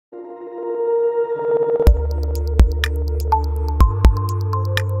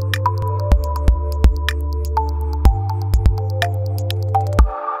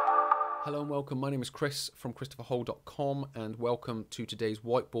name is Chris from ChristopherHole.com, and welcome to today's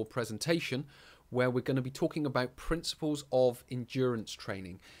whiteboard presentation where we're going to be talking about principles of endurance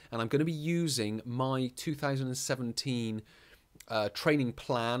training. And I'm going to be using my 2017 training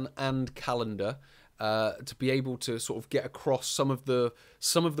plan and calendar to be able to sort of get across some of the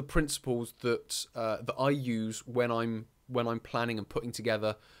principles that that I use when I'm planning and putting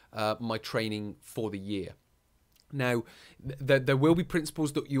together my training for the year. Now, there will be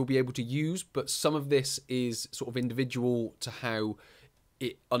principles that you'll be able to use, but some of this is sort of individual to how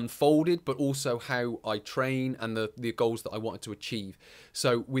it unfolded, but also how I train and the goals that I wanted to achieve.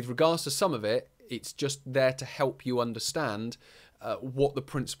 So with regards to some of it, it's just there to help you understand what the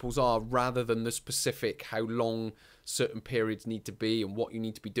principles are, rather than the specific how long certain periods need to be and what you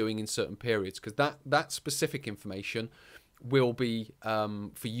need to be doing in certain periods, because that specific information will be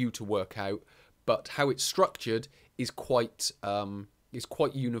for you to work out. But how it's structured is quite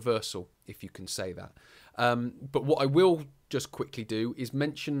universal, if you can say that. But what I will just quickly do is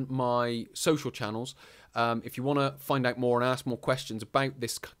mention my social channels. If you want to find out more and ask more questions about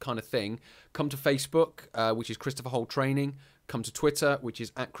this kind of thing, come to Facebook, which is Christopher Hole Training. Come to Twitter, which is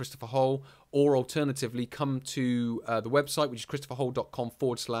 @ChristopherHole, or alternatively, come to the website, which is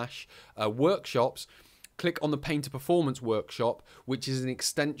ChristopherHole.com/workshops. Click on the Pain to Performance workshop, which is an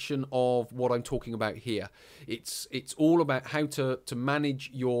extension of what I'm talking about here. It's all about how to manage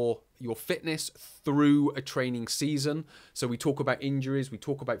your fitness through a training season. So we talk about injuries, we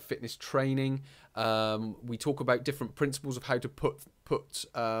talk about fitness training, we talk about different principles of how to put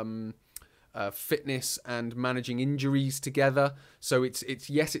fitness and managing injuries together. So it's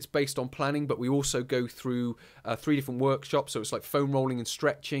based on planning, but we also go through 3 different workshops. So it's like foam rolling and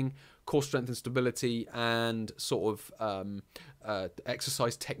stretching, core strength and stability, and sort of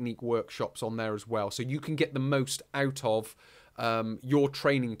exercise technique workshops on there as well. So you can get the most out of your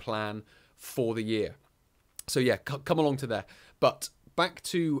training plan for the year. So yeah, come along to there. But back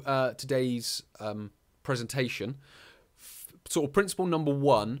to today's presentation. Sort of principle number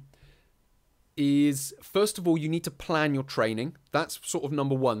 1 is, first of all, you need to plan your training. That's sort of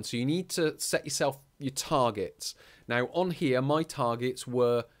number 1. So you need to set yourself your targets. Now on here, my targets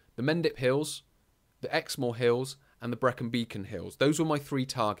were the Mendip Hills, the Exmoor Hills, and the Brecon Beacon Hills. Those were my 3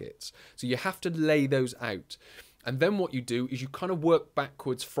 targets. So you have to lay those out. And then what you do is you kind of work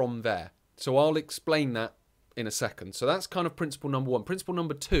backwards from there. So I'll explain that in a second. So that's kind of principle number 1. Principle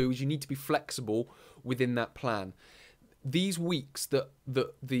number 2 is you need to be flexible within that plan. These weeks that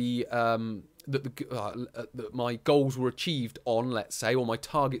my goals were achieved on, let's say, or my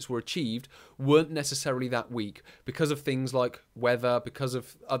targets were achieved, weren't necessarily that week because of things like weather, because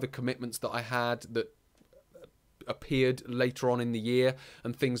of other commitments that I had that appeared later on in the year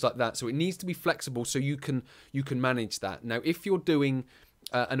and things like that. So it needs to be flexible so you can manage that. Now, if you're doing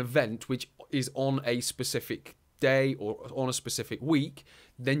an event which is on a specific day or on a specific week,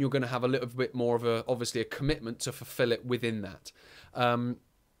 then you're going to have a little bit more of obviously a commitment to fulfill it within that.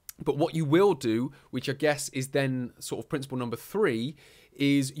 But what you will do, which I guess is then sort of principle number 3,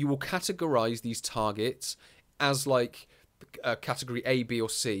 is you will categorize these targets as like category A, B, or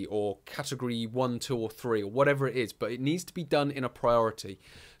C, or category 1, 2, or 3, or whatever it is, but it needs to be done in a priority.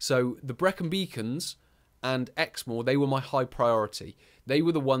 So the Brecon Beacons and Exmoor, they were my high priority. They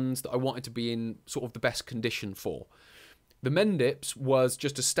were the ones that I wanted to be in sort of the best condition for. The Mendips was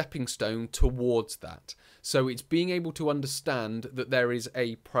just a stepping stone towards that. So it's being able to understand that there is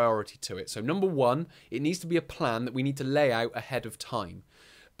a priority to it. So number 1, it needs to be a plan that we need to lay out ahead of time.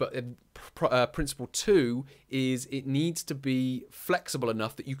 But principle 2 is it needs to be flexible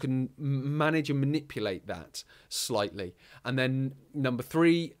enough that you can manage and manipulate that slightly. And then number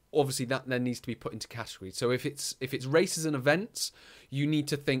 3, obviously that then needs to be put into categories. So if it's races and events, you need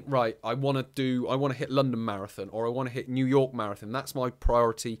to think, right, I want to hit London Marathon, or I want to hit New York Marathon. That's my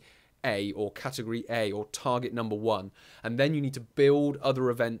priority A, or category A, or target number 1. And then you need to build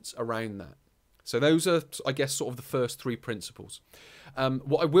other events around that. So those are, I guess, sort of the first 3 principles.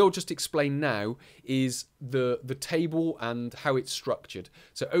 What I will just explain now is the table and how it's structured.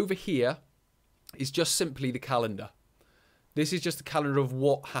 So over here is just simply the calendar. This is just the calendar of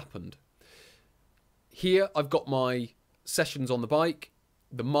what happened. Here I've got my sessions on the bike,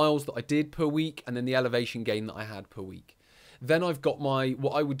 the miles that I did per week, and then the elevation gain that I had per week. Then I've got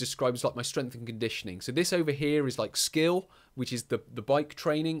what I would describe as like my strength and conditioning. So this over here is like skill, which is the bike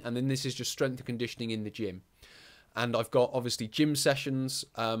training, and then this is just strength and conditioning in the gym. And I've got obviously gym sessions,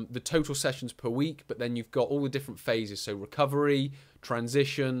 the total sessions per week, but then you've got all the different phases. So recovery,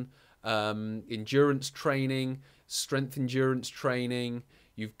 transition, endurance training, strength endurance training,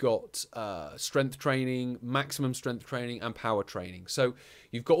 you've got strength training, maximum strength training, and power training. So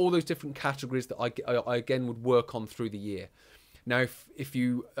you've got all those different categories that I again would work on through the year. Now, if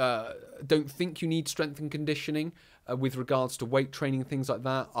you don't think you need strength and conditioning with regards to weight training and things like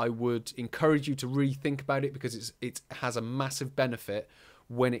that, I would encourage you to really think about it, because it has a massive benefit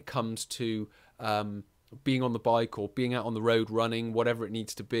when it comes to being on the bike or being out on the road running, whatever it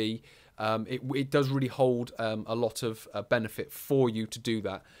needs to be. It does really hold a lot of benefit for you to do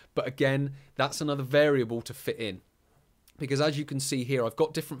that. But again, that's another variable to fit in, because as you can see here, I've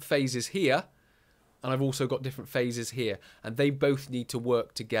got different phases here, and I've also got different phases here, and they both need to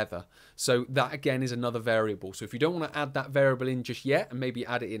work together. So that again is another variable. So if you don't want to add that variable in just yet and maybe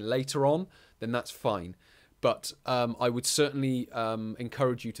add it in later on, then that's fine. But I would certainly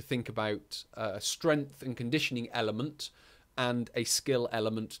encourage you to think about a strength and conditioning element and a skill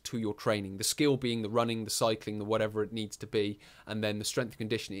element to your training. The skill being the running, the cycling, the whatever it needs to be, and then the strength and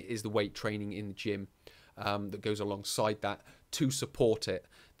conditioning is the weight training in the gym that goes alongside that to support it.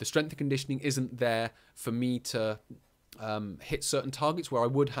 The strength and conditioning isn't there for me to hit certain targets where I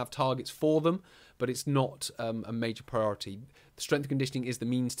would have targets for them, but it's not a major priority. The strength and conditioning is the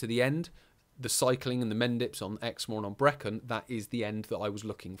means to the end. The cycling and the Mendips on Exmoor and on Brecon, that is the end that I was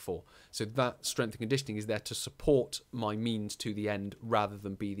looking for. So that strength and conditioning is there to support my means to the end rather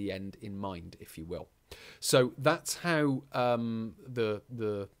than be the end in mind, if you will. So that's how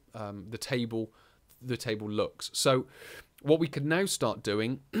the table looks. So what we can now start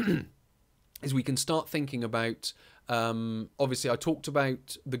doing is we can start thinking about, obviously I talked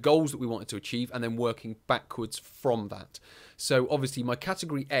about the goals that we wanted to achieve and then working backwards from that. So obviously my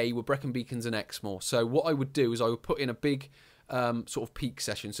category A were Brecon Beacons and Exmoor. So what I would do is I would put in a big sort of peak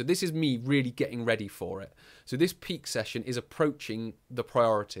session. So this is me really getting ready for it. So this peak session is approaching the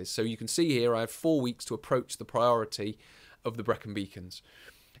priorities. So you can see here I have 4 weeks to approach the priority of the Brecon Beacons.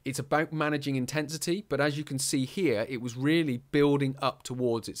 It's about managing intensity, but as you can see here, it was really building up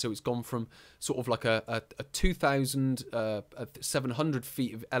towards it. So it's gone from sort of like a 2,700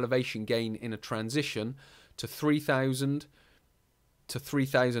 feet of elevation gain in a transition to 3,000, to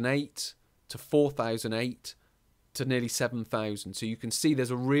 3,008, to 4,008, to nearly 7,000. So you can see there's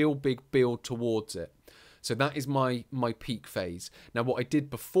a real big build towards it. So that is my peak phase. Now what I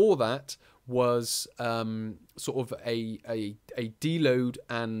did before that was sort of a deload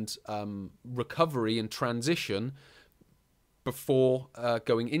and recovery and transition before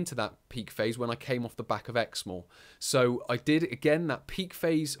going into that peak phase when I came off the back of Exmoor. So I did again that peak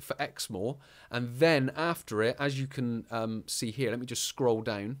phase for Exmoor, and then after it, as you can see here, let me just scroll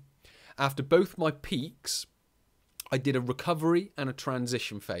down. After both my peaks, I did a recovery and a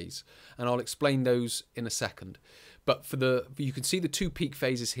transition phase, and I'll explain those in a second. But you can see the two peak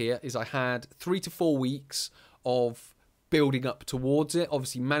phases here is I had 3 to 4 weeks of building up towards it,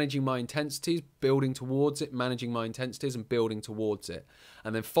 obviously managing my intensities, building towards it, managing my intensities and building towards it.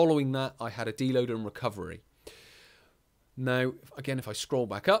 And then following that, I had a deload and recovery. Now, again, if I scroll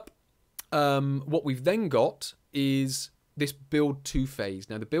back up, what we've then got is this build 2 phase.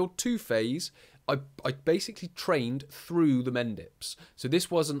 Now, the build 2 phase, I basically trained through the Mendips. So this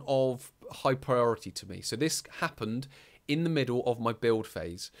wasn't of high priority to me. So this happened in the middle of my build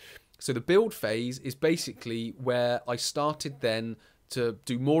phase. So the build phase is basically where I started then to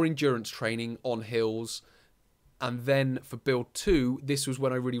do more endurance training on hills. And then for build 2, this was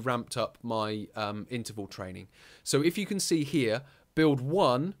when I really ramped up my interval training. So if you can see here, build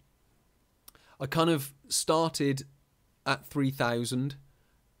 1, I kind of started at 3,000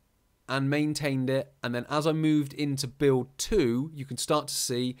 and maintained it, and then as I moved into build 2, you can start to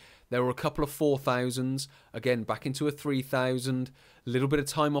see there were a couple of 4,000s, again back into a 3,000, a little bit of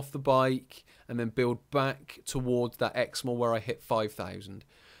time off the bike, and then build back towards that Exmoor where I hit 5,000.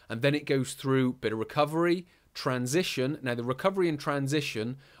 And then it goes through a bit of recovery, transition. Now the recovery and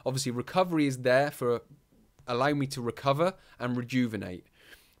transition, obviously recovery is there for allowing me to recover and rejuvenate.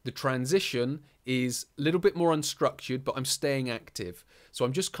 The transition is a little bit more unstructured, but I'm staying active. So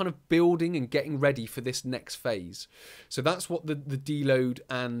I'm just kind of building and getting ready for this next phase. So that's what the deload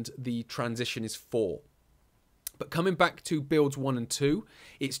and the transition is for. But coming back to builds 1 and 2,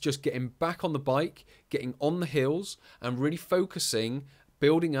 it's just getting back on the bike, getting on the hills, and really focusing,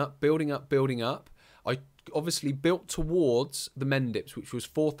 building up, building up, building up. I obviously built towards the Mendips, which was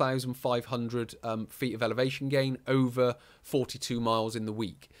 4,500 feet of elevation gain over 42 miles in the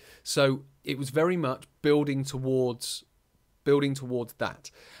week. So it was very much building towards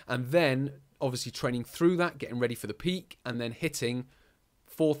that, and then obviously training through that, getting ready for the peak, and then hitting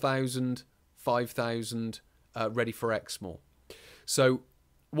 4,000, 5,000, ready for Exmoor. So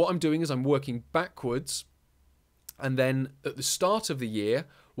what I'm doing is I'm working backwards And then at the start of the year,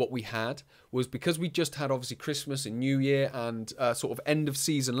 what we had was, because we just had obviously Christmas and New Year and sort of end of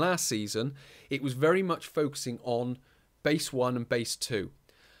season last season, it was very much focusing on base 1 and base 2.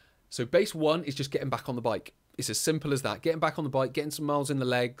 So base 1 is just getting back on the bike. It's as simple as that. Getting back on the bike, getting some miles in the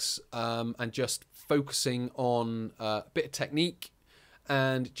legs, and just focusing on a bit of technique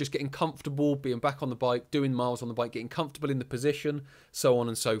and just getting comfortable, being back on the bike, doing miles on the bike, getting comfortable in the position, so on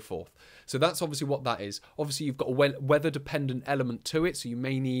and so forth. So that's obviously what that is. Obviously, you've got a weather-dependent element to it, so you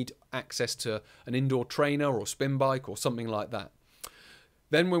may need access to an indoor trainer or spin bike or something like that.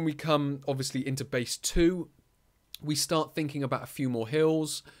 Then when we come, obviously, into base 2, we start thinking about a few more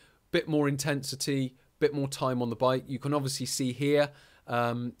hills, bit more intensity, bit more time on the bike. You can obviously see here,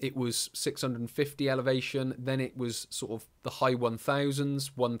 it was 650 elevation, then it was sort of the high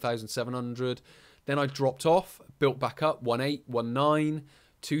 1000s, 1700, then I dropped off, built back up, 18, 19,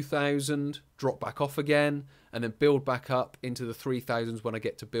 2000, drop back off again, and then build back up into the 3000s when I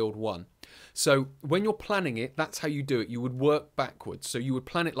get to build 1. So when you're planning it, that's how you do it. You would work backwards. So you would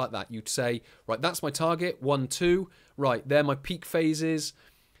plan it like that. You'd say, right, that's my target, 1, 2, right, they're my peak phases,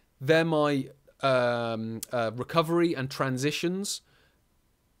 they're my recovery and transitions.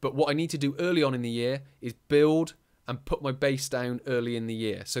 But what I need to do early on in the year is build and put my base down early in the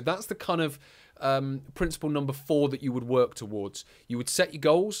year. So that's the kind of principle number 4 that you would work towards. You would set your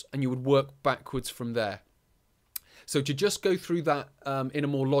goals and you would work backwards from there. So to just go through that in a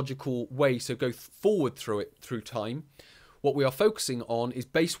more logical way, so go forward through it through time, what we are focusing on is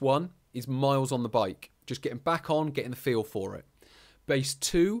base 1 is miles on the bike, just getting back on, getting the feel for it. Base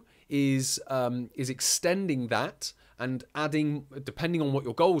 2 is extending that and adding, depending on what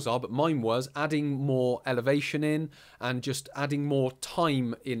your goals are, but mine was adding more elevation in and just adding more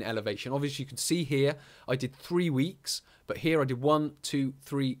time in elevation. Obviously, you can see here, I did 3 weeks, but here I did 1, 2,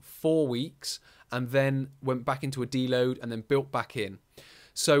 3, 4 weeks, and then went back into a deload and then built back in.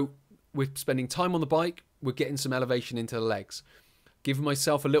 So we're spending time on the bike, we're getting some elevation into the legs. Giving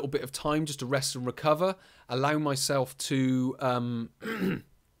myself a little bit of time just to rest and recover, allow myself to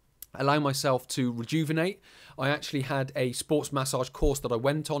rejuvenate. I actually had a sports massage course that I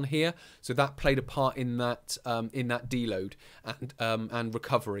went on here, so that played a part in that deload and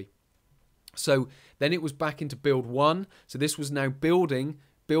recovery. So then it was back into build 1. So this was now building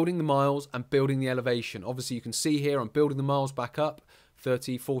the miles and building the elevation. Obviously you can see here I'm building the miles back up,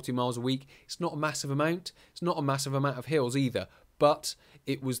 30, 40 miles a week. It's not a massive amount. It's not a massive amount of hills either, but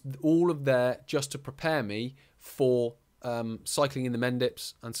it was all of there just to prepare me for cycling in the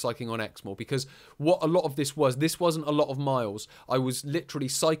Mendips and cycling on Exmoor, because what a lot of this wasn't a lot of miles. I was literally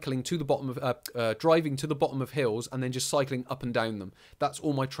cycling to the bottom of, driving to the bottom of hills and then just cycling up and down them. That's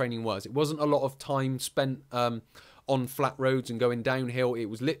all my training was. It wasn't a lot of time spent on flat roads and going downhill. It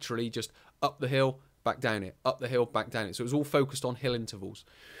was literally just up the hill, back down it, up the hill, back down it. So it was all focused on hill intervals.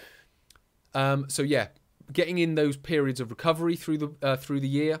 So yeah, getting in those periods of recovery through the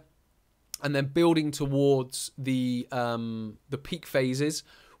year, and then building towards the peak phases,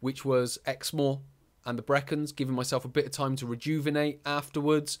 which was Exmoor and the Brecons, giving myself a bit of time to rejuvenate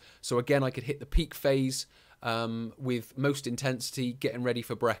afterwards. So again, I could hit the peak phase with most intensity, getting ready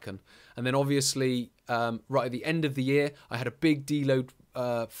for Brecon. And then obviously, right at the end of the year, I had a big deload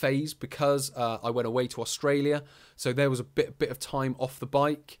phase because I went away to Australia. So there was a bit of time off the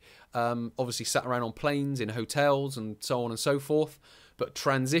bike. Obviously sat around on planes, in hotels, and so on and so forth. But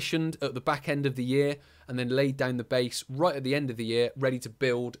transitioned at the back end of the year and then laid down the base right at the end of the year, ready to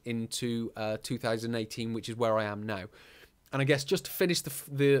build into 2018, which is where I am now. And I guess just to finish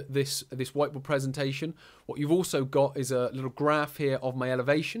this whiteboard presentation, what you've also got is a little graph here of my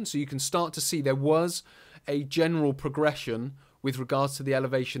elevation. So you can start to see there was a general progression with regards to the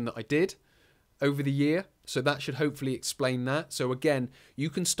elevation that I did over the year. So that should hopefully explain that. So again, you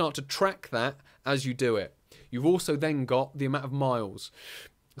can start to track that as you do it. You've also then got the amount of miles.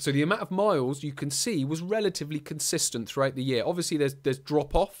 So the amount of miles you can see was relatively consistent throughout the year. Obviously there's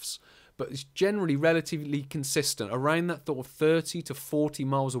drop-offs, but it's generally relatively consistent around that sort of 30 to 40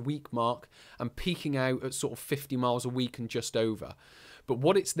 miles a week mark and peaking out at sort of 50 miles a week and just over. But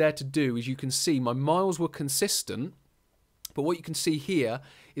what it's there to do is you can see my miles were consistent, but what you can see here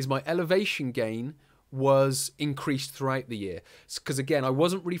is my elevation gain was increased throughout the year. Because again, I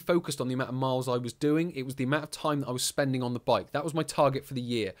wasn't really focused on the amount of miles I was doing. It was the amount of time that I was spending on the bike. That was my target for the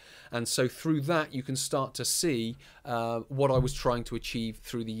year. And so through that, you can start to see what I was trying to achieve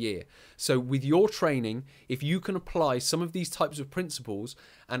through the year. So with your training, if you can apply some of these types of principles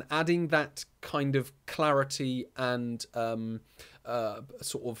and adding that kind of clarity and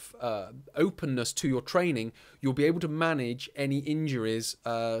openness to your training, you'll be able to manage any injuries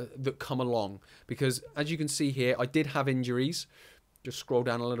that come along. Because as you can see here, I did have injuries. Just scroll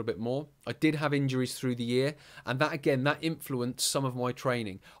down a little bit more. I did have injuries through the year, and that again, that influenced some of my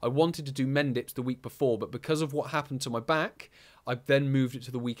training. I wanted to do men dips the week before, but because of what happened to my back, I then moved it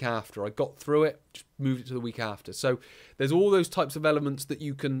to the week after. I got through it, just moved it to the week after. So there's all those types of elements that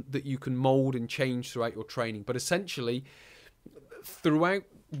you can mold and change throughout your training. But essentially, throughout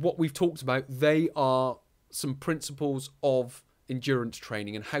what we've talked about, they are some principles of endurance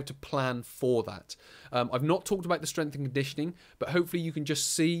training and how to plan for that. I've not talked about the strength and conditioning, but hopefully you can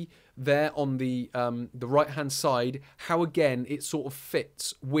just see there on the right hand side how again it sort of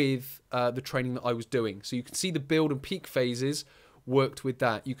fits with the training that I was doing. So you can see the build and peak phases worked with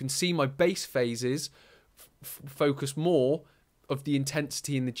that. You can see my base phases focus more of the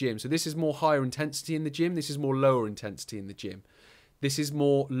intensity in the gym. So this is more higher intensity in the gym. This is more lower intensity in the gym. This is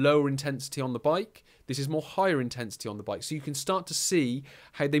more lower intensity on the bike. This is more higher intensity on the bike. So you can start to see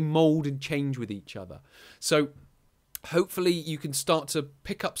how they mold and change with each other. So hopefully you can start to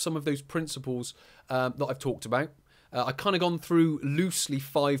pick up some of those principles that I've talked about. I've kind of gone through loosely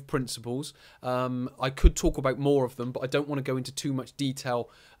 5 principles. I could talk about more of them, but I don't want to go into too much detail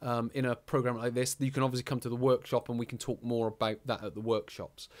in a program like this. You can obviously come to the workshop and we can talk more about that at the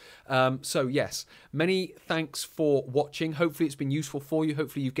workshops. So yes, many thanks for watching. Hopefully it's been useful for you.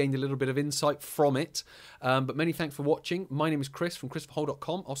 Hopefully you've gained a little bit of insight from it. But many thanks for watching. My name is Chris from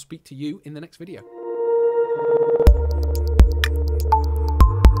christopherhole.com. I'll speak to you in the next video.